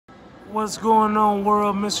What's going on,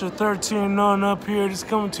 world? Mr. 13 on up here. Just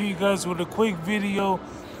coming to you guys with a quick video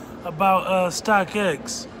about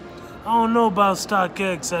StockX. I don't know about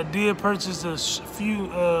StockX. I did purchase a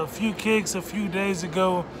few kicks a few days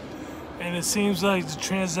ago, and it seems like the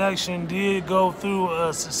transaction did go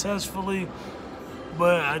through successfully.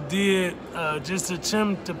 But I did just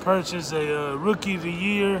attempt to purchase a Rookie of the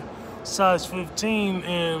Year size 15,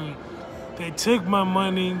 and they took my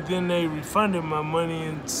money, then they refunded my money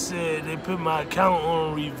and said they put my account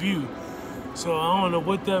on review. So I don't know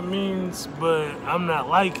what that means, but I'm not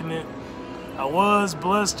liking it. I was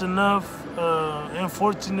blessed enough and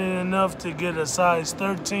fortunate enough to get a size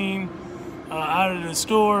 13 out of the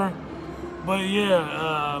store. But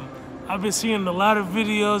yeah, I've been seeing a lot of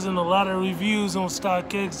videos and a lot of reviews on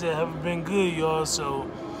StockX that haven't been good, y'all. So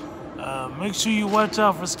make sure you watch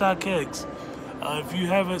out for StockX. If you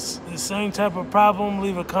have the same type of problem,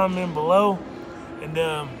 leave a comment below. And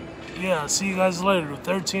yeah, I'll see you guys later.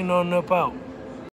 13 on up out.